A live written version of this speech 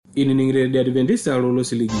Inining Radio Adventista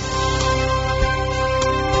losiligi.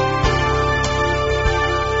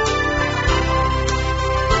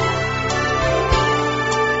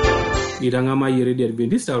 Irangama Radio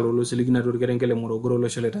Adventista losiligi na turkerengele Morogoro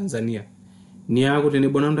loshole Tanzania. Ni ako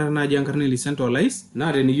tenibonamda na jankarne lisento lais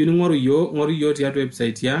na teni yuni ngoru yo ti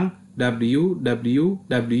website yang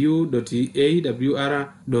www.awr.org.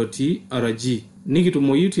 Nikitu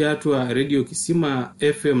moyuti atua Radio Kisima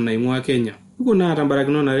FM na imwa Kenya. Huko na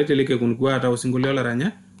tambarakino na reteleke kunikuwa ata Osingolio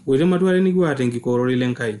laranya, wete matuare nikuwa ata nkiko Ororei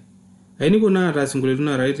Enkai. Haini kuna ata Osingolio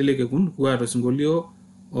tuna reteleke kunikuwa ata Osingolio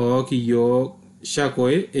kiyo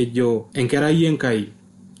shakoe ejo Enkerai Enkai.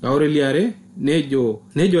 Aureliare nejo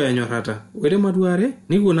yanyorata. Wete matuare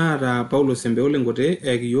nikuna ata Paulo Sembe olengote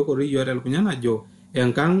kiyo kori yo ata lukunyana jo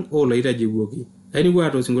enkang loitajewoki. Haini kwa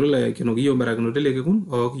ata Osingolio la kinokiyo barakino teleke kun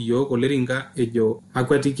kiyo koleringa ejo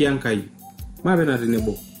akwatiki Enkai. Mapena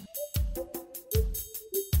tenebo.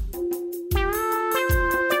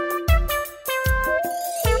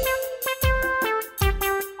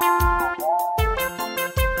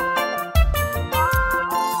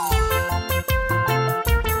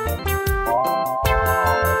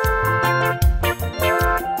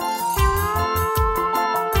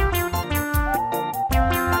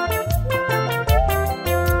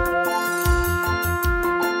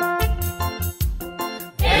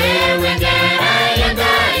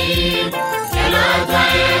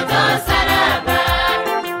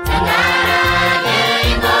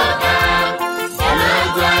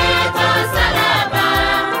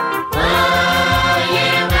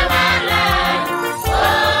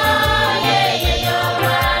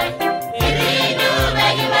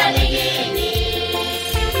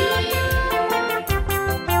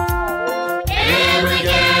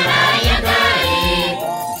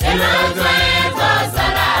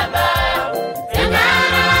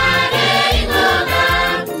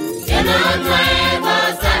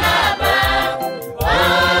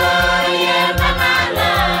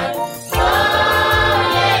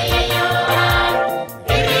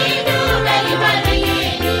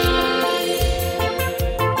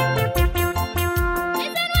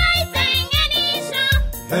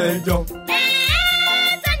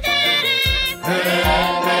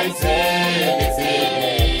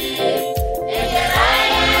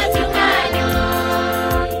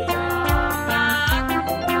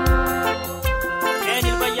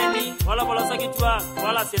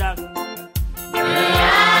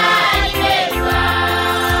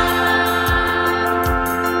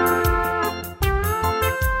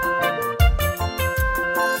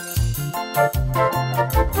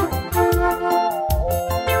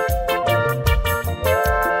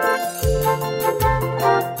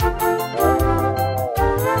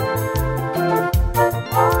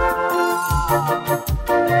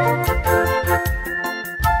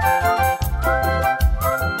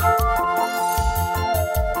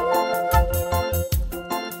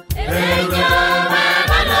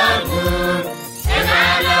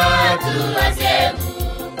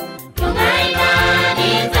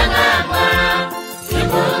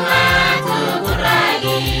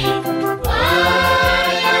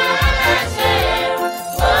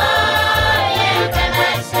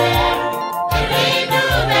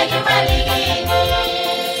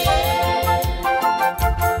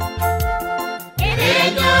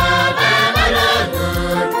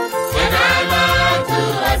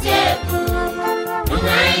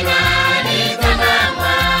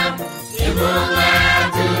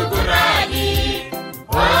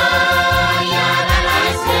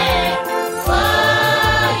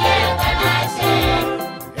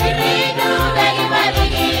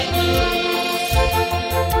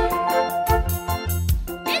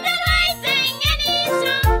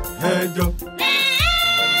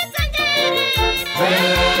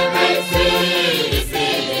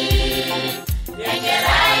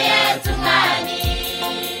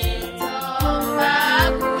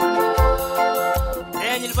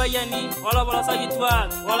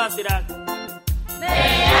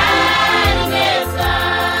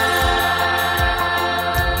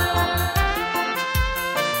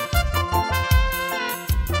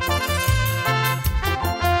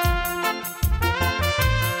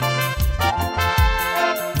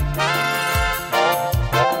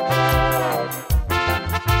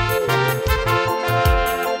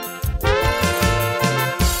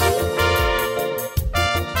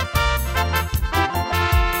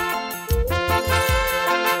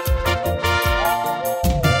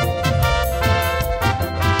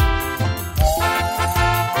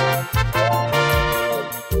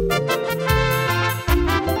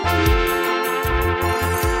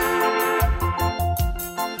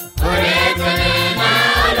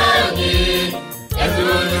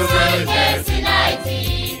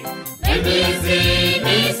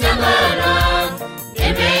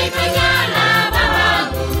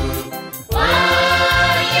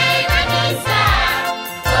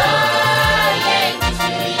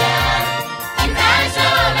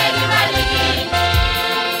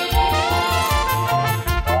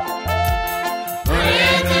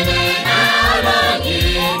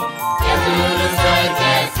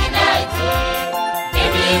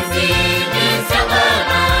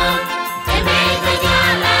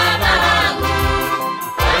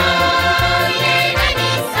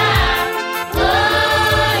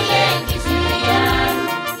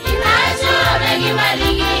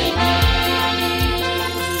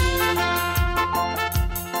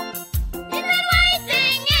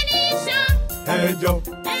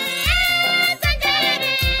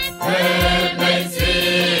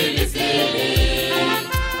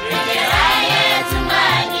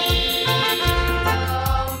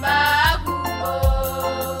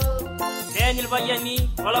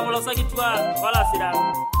 nolosakitwa wala sira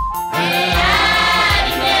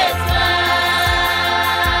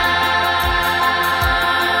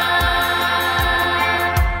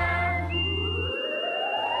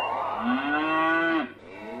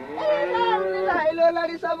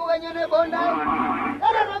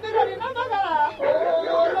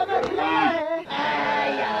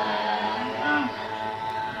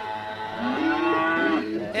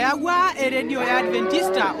Eagwa radio ya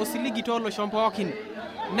Adventista osiligi tolo shompookin.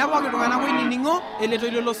 Napoki tungana koininingo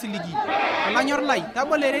eletoilo losiligi. Olanyor lai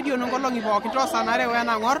tabole radio nongolongi pookin to sanare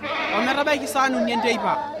wena ngor ometabaiki saanu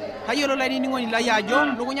nienteipa. Tayiolo lai niningoni lai ajo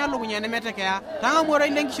lukunya nemetekea. Tanga moro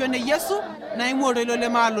ile nkishone Yesu na imoro ile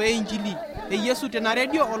lemaa lo injili. Yesu tena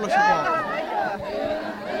radio olosho pookin.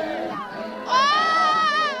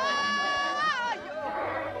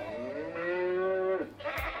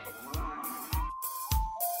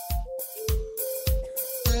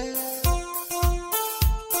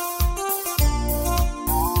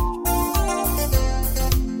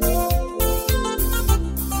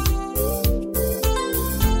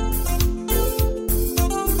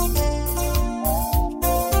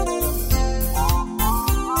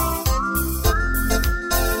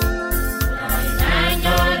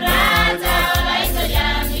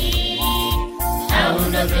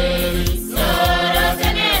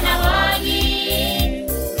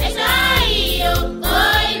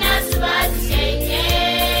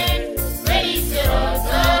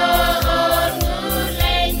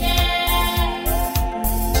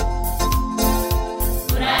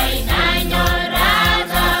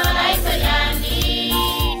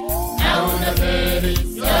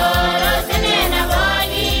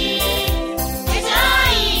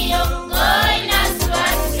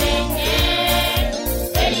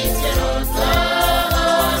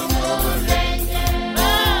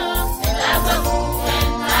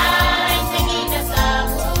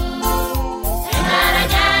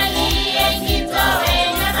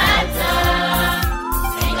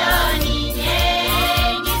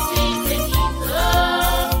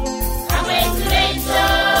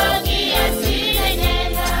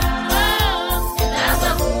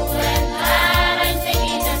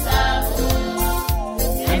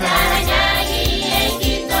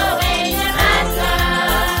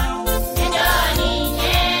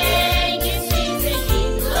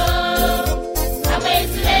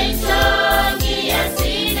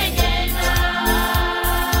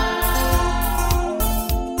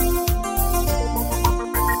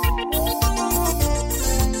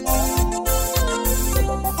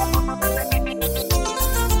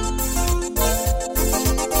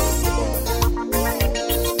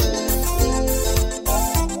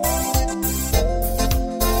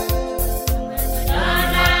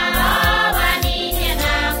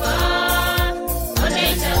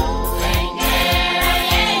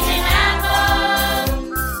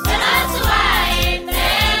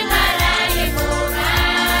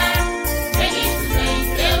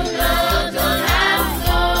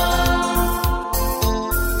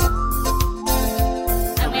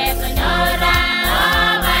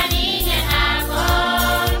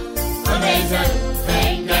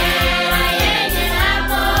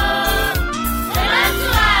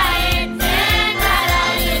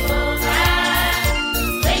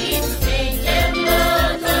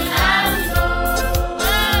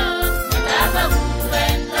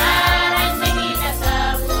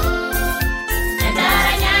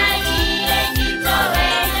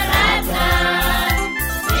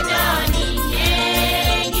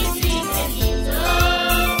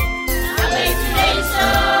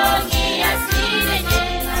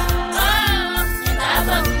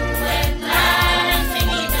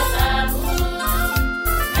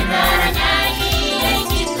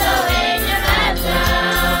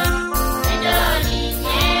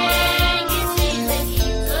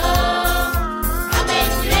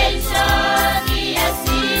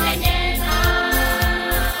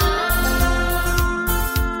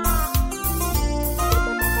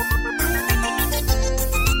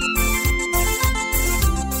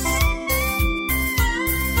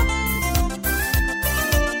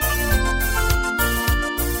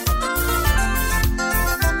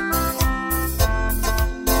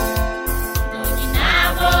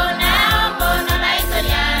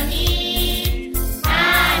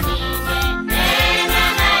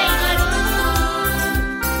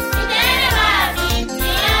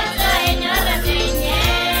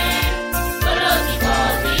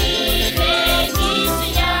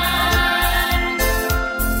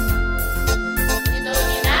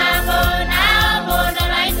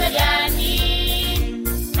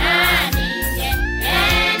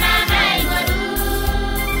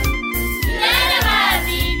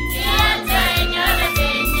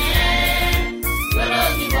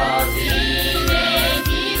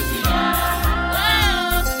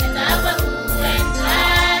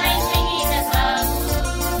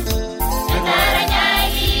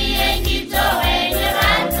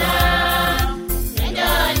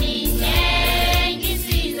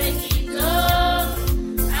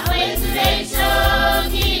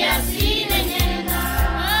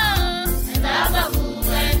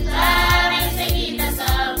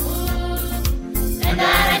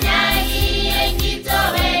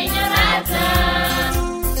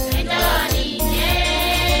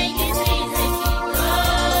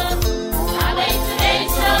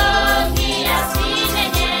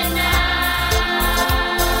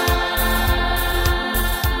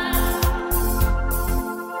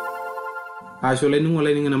 asho lainingo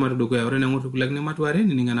lainingana matudukuya ore nengo tukulakine matuare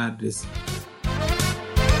niningana address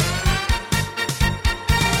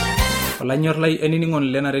Olanyor lai eniningon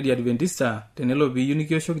lena Radio Adventista tenelo piyu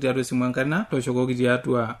nikioshoki tiatua esimu enkarna toshokoki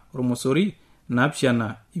tiatua ormosori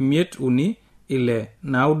napshana imiet uni ile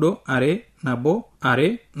naudo are nabo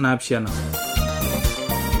are napshana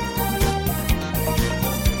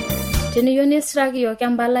Teniyo nisiraki yo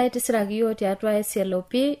kembala itisiraki yo tiatua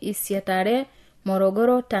SLOP isietare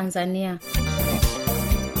Morogoro Tanzania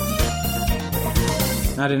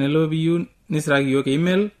Na tenelo piyu nisiraki yo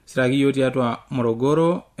email siraki yo tiatua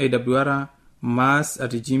Morogoro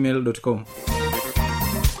awr@gmail.com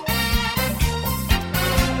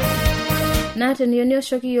Na teniyo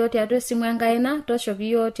nioshoki yo tiatua esimu enkaina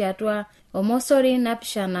toshoki yo tiatua omosori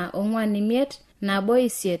napishana ongwan imiet nabo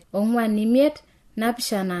isiet ongwan imiet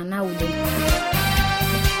napishana naudo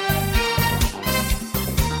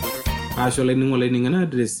asho lainingo lainingana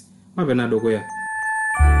address mapena dokoya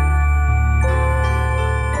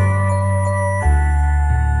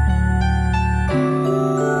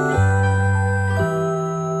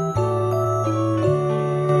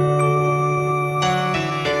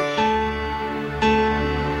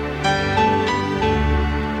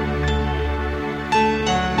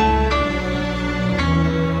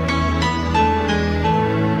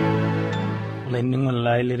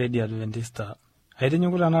ile Radio Adventista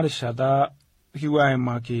haitinyukuta narishata kiwa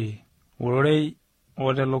maki Ororei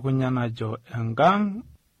ode lokunyana jo engang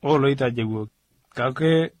loitajewoki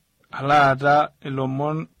kake alata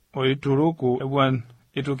ilomon oituruku ewan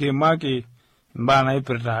itukimaki mbana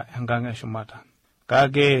ipirta engang eshumata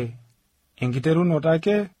kake enkiterunot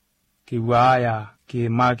ake kiwaya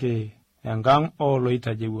kimaki engang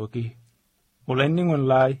loitajewoki olainingon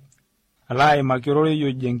lai alai makirori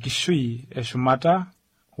yo jenkishui eshumata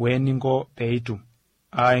weningo peitu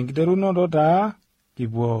enkiterunoto taa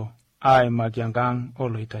kipuo aimaki engang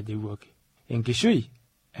loitajewoki enkishui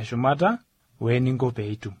eshumata weningo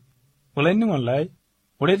peitu olainingon lai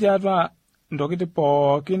ore tiatua ndokiti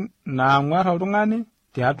pookin naang'uar oltung'ani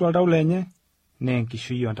tiatua oltau lenye ne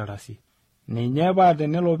enkishui ontarasi ninye pa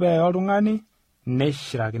tenelo pee oltung'ani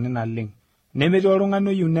neshirakini naleng nemetii oltung'ani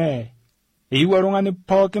oyieu nee eyieu oltung'ani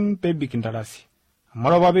pookin pebik intarasi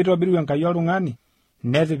amara apa peitobiru Enkai oltung'ani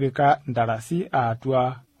netipika ntarasi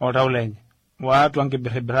atua oltau lenye waatua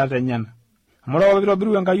nkibirribirat enyana amara apa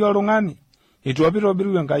peitobiru Enkai oltung'ani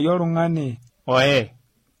itobitobiru Enkai oltung'ani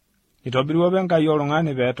itobiru apa Enkai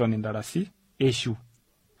oltung'ani peetoni ntarasi eshu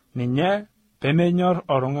ninye pemenyor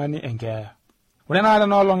oltung'ani enkeeya ore naa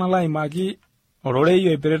tenolong nalaimaki Ororei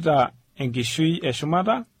oipirita enkishui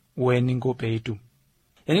eshumata weningo peitu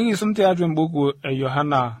enikisum tiatua embuku e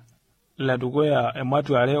Yohana ledukuya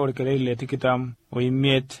ematuare orkereri le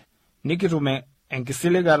 25 nikitume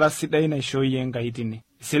enkisiligata sidai naishooyie Enkai tine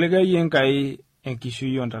isiligayie Enkai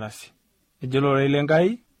enkishui ontarasi ejelo Ororei le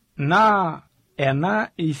Enkai naa ena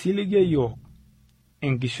isiligie yiok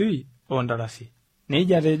enkishui ontarasi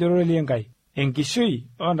neija tejo Ororei le Enkai enkishui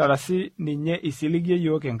ontarasi ninye isiligie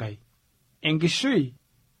yiok Enkai enkishui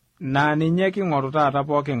na ninye king'oru taata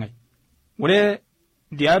pooki ng'ae ore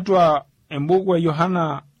tiatua embuku e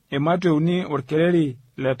Yohana emateuni orkereri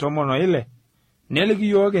le 16 neliki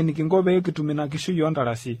yiok enikingo pee kitum ina kishui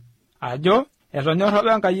ontarasi ajo etonyorra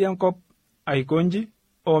apa Enkai enkop aikonji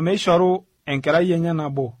omeishoru enkerai enye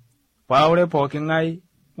nabo paa ore pooki ng'ae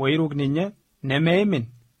oiruk ninye nemeimin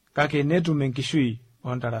kake netum enkishui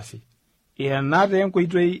ontarasi ena tee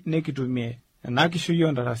enkoitoi nekitumie ena kishui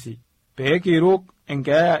ontarasi pee kiruk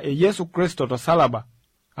enkeeya e Yesu Kristo tosalaba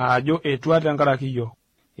ajo etua tenkaraki yiok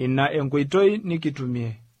ina enkoitoi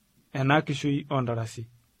nikitumie ena kishui ontarasi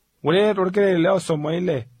ore torkereri le osomo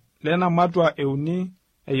ile lena matua euni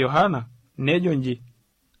e Yohana nejo nji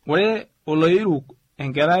ore oloiruk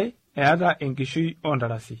enkerai eata enkishui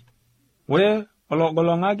ontarasi ore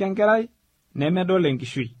ologolong'aki enkerai nemedol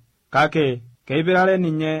enkishui kake keipirare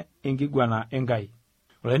ninye enkiguana Enkai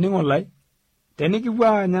olainingon lai tenikipuo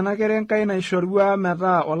anyana kere Enkai naishorua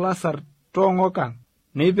metaa olasar toong'okang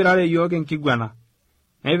neipirare yiok enkiguana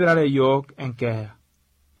neipirare yiok enkeeya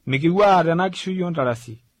mikipuo tena kishui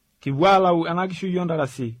ontarasi kipuo alau ena kishui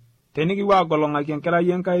ontarasi tenikipuo agolong'aki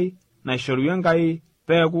enkerai Enkai naishorua Enkai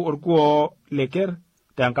peeku orkuo leker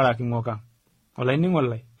tenkaraki ng'okang olainingon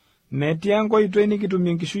lai metii enkoitoi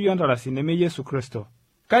nikitumie enkishui ontarasi neme Yesu Kristo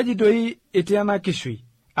kaji toi etii ena kishui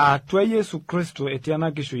atua Yesu Kristo etii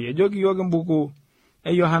ena kishui ejoki yiok embuku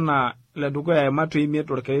e Yohana ledukuya ematua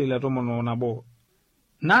 5 orkereri le 11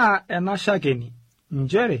 naa ena shakeni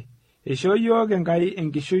njere eishoo yiok Enkai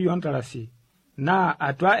enkishui ontarasi naa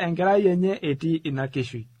atua enkerai enye etii ina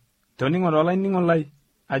kishui toning'o olainingon lai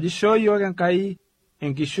aji ishoo yiok Enkai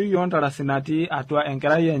enkishui ontarasi natii atua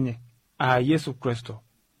enkerai enye Yesu Kristo.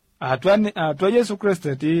 Atua Yesu Kristo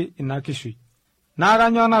etii ina kishui. Naa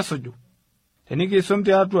kanyo nasuju? Tenikisum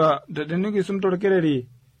torkereri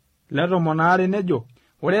le 12 nejo,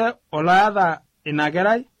 ore oloata ina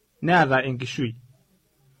kerai neata enkishui.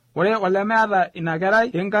 Ore olemeata ina kerai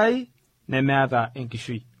Enkai nemeata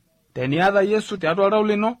enkishui. Teniata Yesu tiatua oltau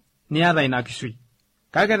lino, niata ina kishui.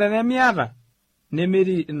 Kake tenemiata,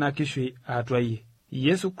 nemetii ina kishui atua yie.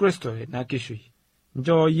 Yesu Kristo ina kishui.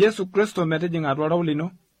 Njoo Yesu Kristo metijinga atua oltau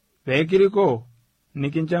lino, pee kirikoo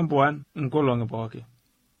nikinchambuan inkolong'i pooki.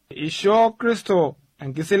 Ishoo Kristo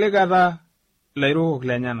enkisiligata ilairukok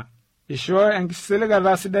lenyana. Ishoo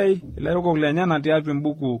enkisiligata sidai ilairukok lenyana tiatua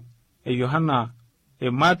embuku e Yohana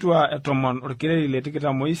ematua 10 orkereri le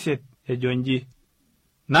 28 ejo nji.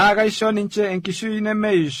 Naa kaisho ninche enkishui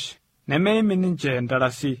nemeish, nemeimin ninche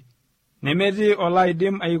entarasi, nemetii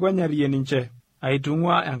olaidim aikonyarie ninche,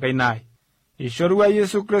 aitung'ua enkainai. Ishorua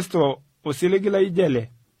Yesu Kristo osiligi laijo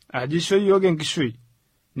ele, aji isho yiok enkishui,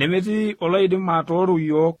 nemetii olaidim atooru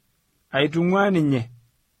yiok aitung'ua ninye,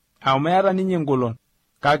 meeta ninye engolon,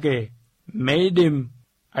 kake meidim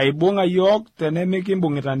aibung'a yiok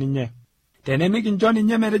tenemikimbung'ita ninye. Tenemikincho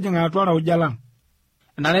ninye metijing'a atua orauja lang'.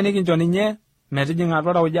 Enare nikincho ninye metijing'a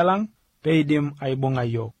atua orauja lang' peidim aibung'a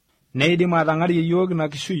yiok. Neidim atang'arie yiok ina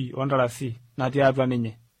kishui ontarasi natii atua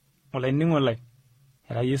ninye. Olainining'oni lai,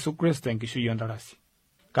 era Yesu Kristo enkishui ontarasi.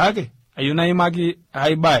 Kake ayieu naimaki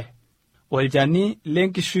ai bae, olchani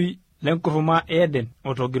lenkishui lenkurma Eden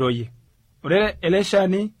otogiroyie. Ore ele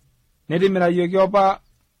shani netimirayioki apa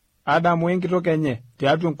Adamu wenkitok enye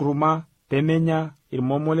tiatua enkurma pemenya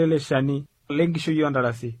irmomo lele shani lenkishui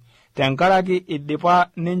ontarasi. Tenkaraki idipa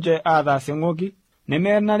ninche ataas eng'oki,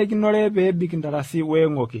 nemenarikinore peebik intarasi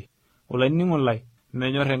weeng'oki. Olainining'oni lai,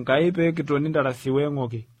 menyor Enkai pee kitoni intarasi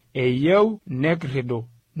weeng'oki. Eyieu nekirrido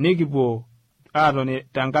nikipuo aatoni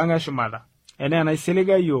tenkang' eshumata. Enaa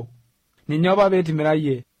enaisiliga yiok, ninye apa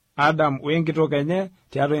peetimirayie Adamu wenkitok enye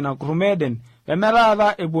tiatua ina kurma Eden,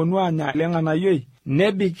 pemetaata epuonu anya ile ng'anayioi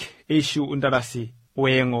nebik eishu intarasi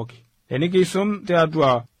weeng'oki. Tenikisum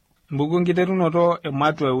tiatua mbuku enkiterunoto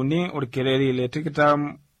ematua 3 orkereri le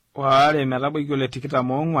 22 metabaiki ole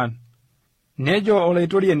 24, nejo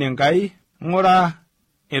olaitoriani Enkai, ng'ura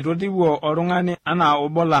etotiwuo oltung'ani anaa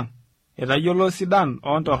obo lang', etayiolo sidan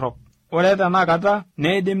ontorrok. Ore tenakata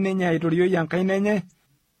neidim ninye aitorioi enkaina enye,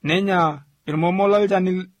 nenya irmomo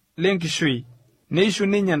lolchani lenkishui, neishu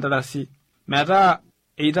ninye entarasi, metaa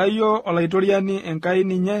eitayio olaitoriani Enkai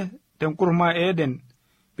ninye tenkurma Eden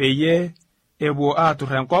peyie epuo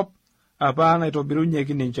aatur enkop apa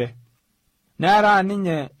naitobirunyeki ninche. Neera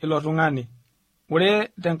ninye ilo tung'ani. Ore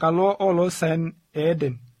tenkalo olosaen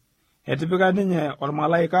Eden, etipika ninye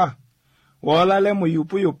ormalaika woolale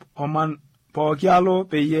muyupuyup oman pooki alo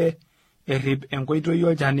peyie errip enkoitoi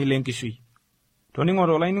olchani lenkishui.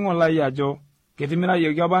 Toning'oto olainining'oni lai ajo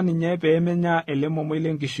ketimirayioki apa ninye peemenya ele momoi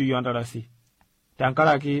lenkishui ontarasi,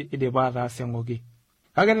 tenkaraki idipa ataas eng'oki.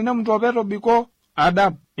 Kake tenemutu apa etobiko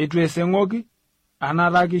Adamu etu eseng'oki,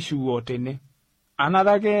 anata kishuo tene.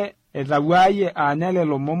 Anata ake etawuayie aanya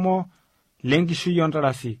lelo momo lenkishui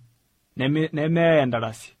ontarasi, nemeye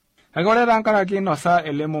entarasi. Kake ore tenkaraki inosa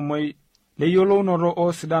ele momoi leyiolounoto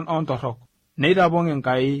osidan ontorrok, neitapong'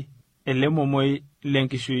 Enkai ele momoi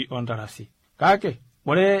lenkishui ontarasi. Kake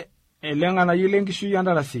ore ele ng'anayioi lenkishui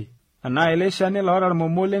ontarasi, enaa ele shani loota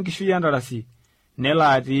irmomo lenkishui ontarasi, nelo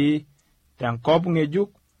atii tenkop ng'ejuk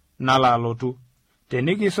nalo alotu.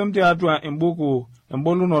 Tenikisum tiatua embuku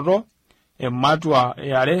embolunoto ematua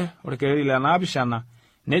 2 orkereri le 7,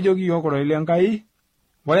 nejoki yiok ororei lenkai,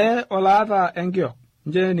 ore olaata enkiok,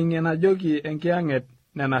 nche ning'e najoki enkiyang'et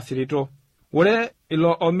nena sirito. Ore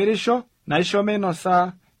ilo omirisho naisho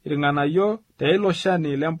meinosa irng'anayio teilo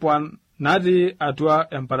shani lempuan natii atua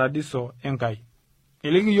emparadiso Enkai.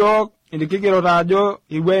 Eliki yiok ilikigerot ajo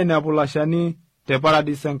iwuo ainepu ilo shani te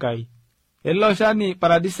paradiso Enkai. Ilo shani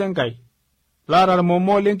paradiso Enkai, laata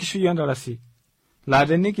irmomo lenkishui ontarasi, laa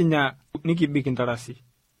tenikinya nikibik intarasi.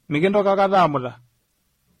 Mikintoki akata amuta,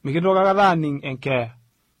 mikintoki akata aning' enkeeya,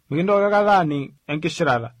 mikintoki akata aning'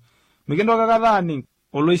 enkishirata, mikintoki akata aning'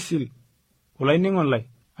 oloisil. Olainining'oni lai,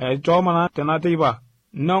 aitoomona tena teipa,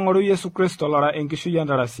 nong'oru Yesu Kristo lora enkishui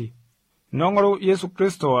ontarasi. Nong'oru Yesu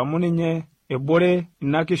Kristo amu ninye ebore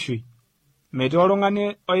ina kishui. Metii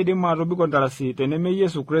oltung'ani oidim atobiko intarasi teneme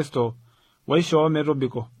Yesu Kristo waishoo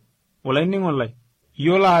metobiko. Olainining'oni lai,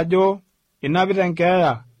 yiolo ajo inapita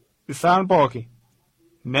enkeeya isaan pooki.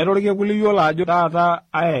 Meeta orkekun liyiolo ajo taata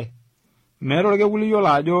ae. Meeta orkekun liyiolo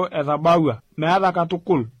ajo etabaua. Meeta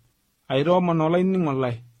katukul. Aitoomon olainining'oni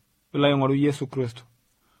lai, ilo aing'oru Yesu Kristo.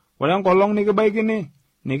 Ore enkolong nikibaikini,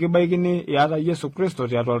 nikibaikini iyata Yesu Kristo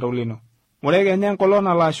tiatua oltau lino. Ore kenya enkolong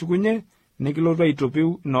nalo ashukunye nikilotu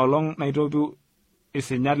aitopiu inoolong naitopiu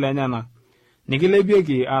isinyat lenyana,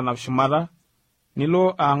 nikilepieki aanap shumata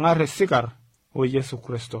nilo aang'ar isikar o Yesu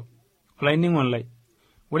Kristo. Olainining'oni lai,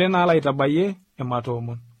 ore naa laitabayie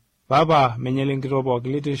ematoomon. Papa menyele enkitoo pooki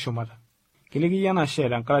litii shumata. Kiliki enashe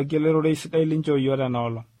tenkaraki ele rorei sidai linchoo iyiok tena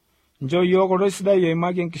olong. Nchoo iyiok ororei sidai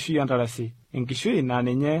oimaki enkishui entarasi, enkishui naa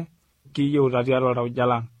ninye kiyieuta tiatua oltauja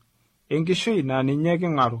lang', enkishui naa ninye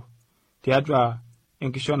king'aru tiatua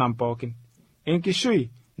enkishon ang' pookin,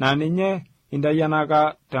 enkishui naa ninye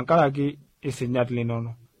intayianaka tenkaraki isinyat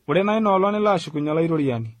linono. Ore naa inoolong nilo ashukunye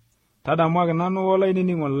olairoriani, tadamuaki nanu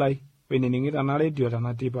olainining'oni lai oinining'ita ena redio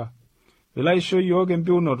tena tipa. Pilo aisho iyiok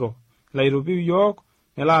empiunoto, ilaitopiu iyiok,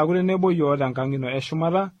 nilo aaku tenebo iyiok tenkang' ino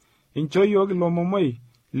eshumata, inchoo iyiok ilo momoi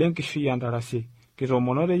lenkishui entarasi.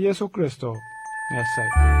 Kitoomonote Yesu Kristo Mesai.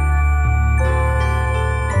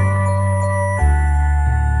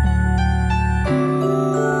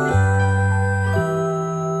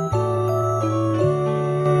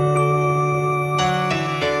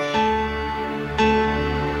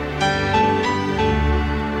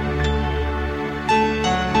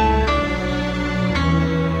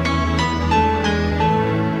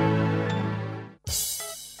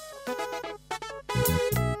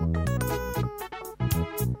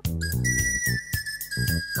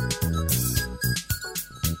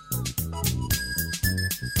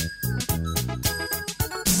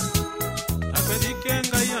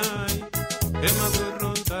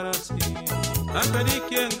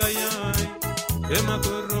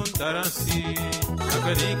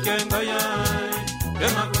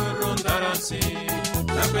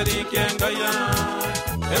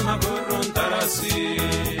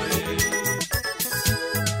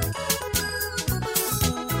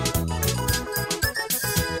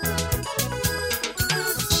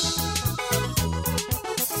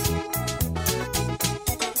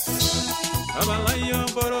 Abalayo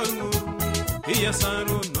boromu iya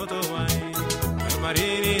saru notowai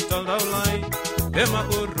marini toldaulai ema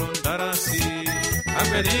kurun darasi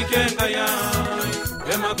akadike ngaya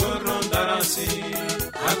ema kurun darasi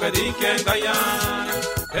akadike ngaya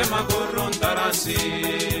ema kurun darasi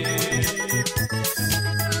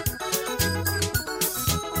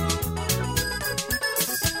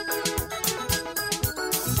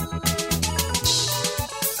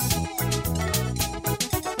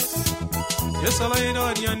Yesalai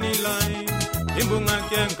doriani lai imbunga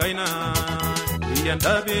ken kaina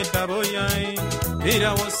iyandabe taboyai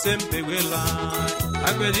ira wosempe wela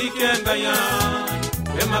agwerike ngaya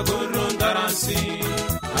emagurun darasi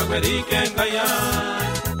agwerike ngaya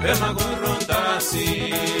emagurun darasi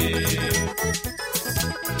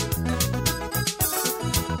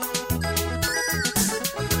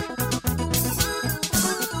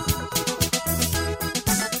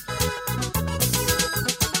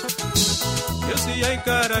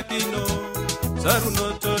Karakino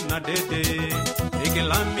sarunoto na dede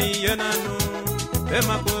ikilami yenanu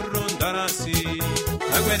ema kurun darasi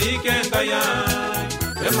agwerike ngaya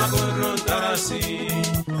ema kurun darasi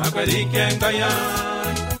agwerike ngaya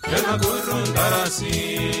ema kurun darasi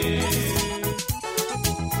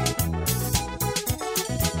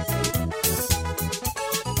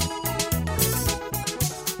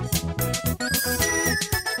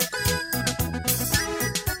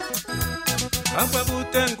Apa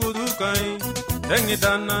buten kudukai,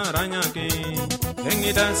 tengidana ranyaki,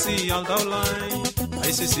 tengidansi altaulai,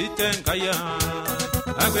 aisisiten kaya,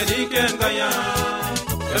 agweriken kaya,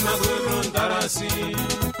 emagurun darasi,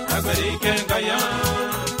 agweriken kaya,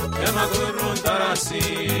 emagurun darasi.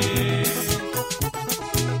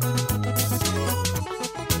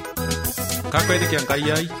 Kakwediken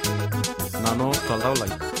kayai, nano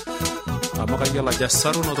taltaulai, amakaya la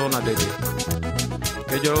jasaru no dona dede.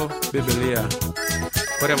 Kejo Biblia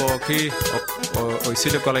Kore boki o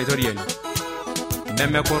isile kwa laitorieni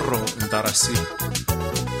Neme korro ntarasi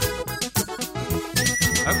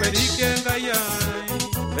Agwerike ngayai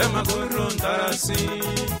Ema korro ntarasi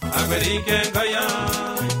Agwerike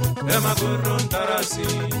ngayai Ema korro ntarasi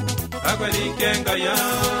Agwerike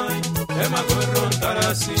ngayai Ema korro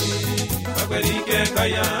ntarasi Agwerike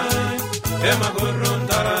ngayai Ema korro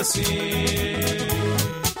ntarasi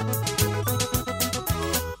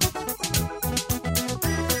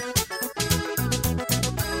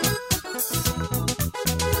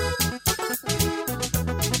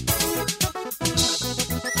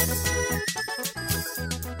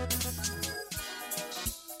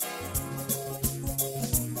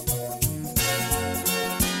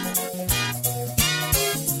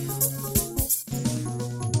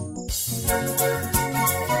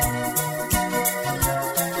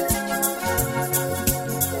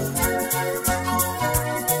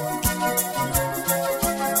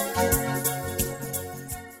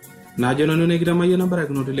najo nanu nekitamayo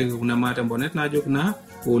nambarakinoto leke kuna matembonet najo kuna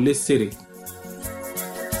ole siri.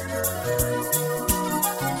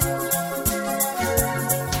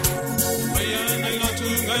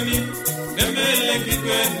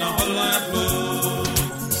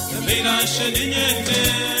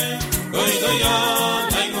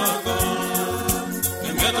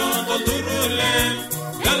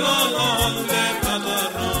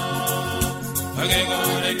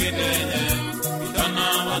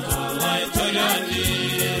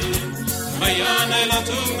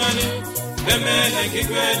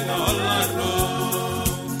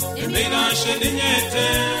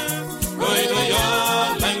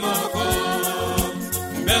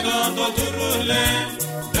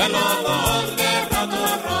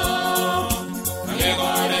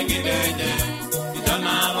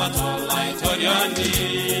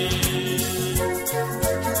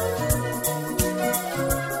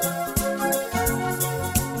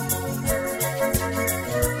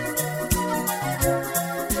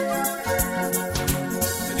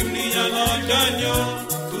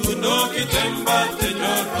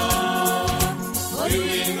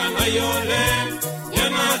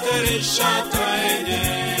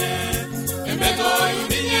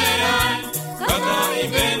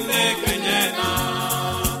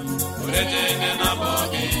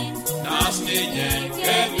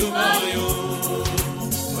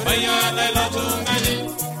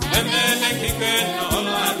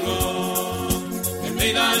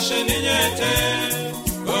 Sheniyete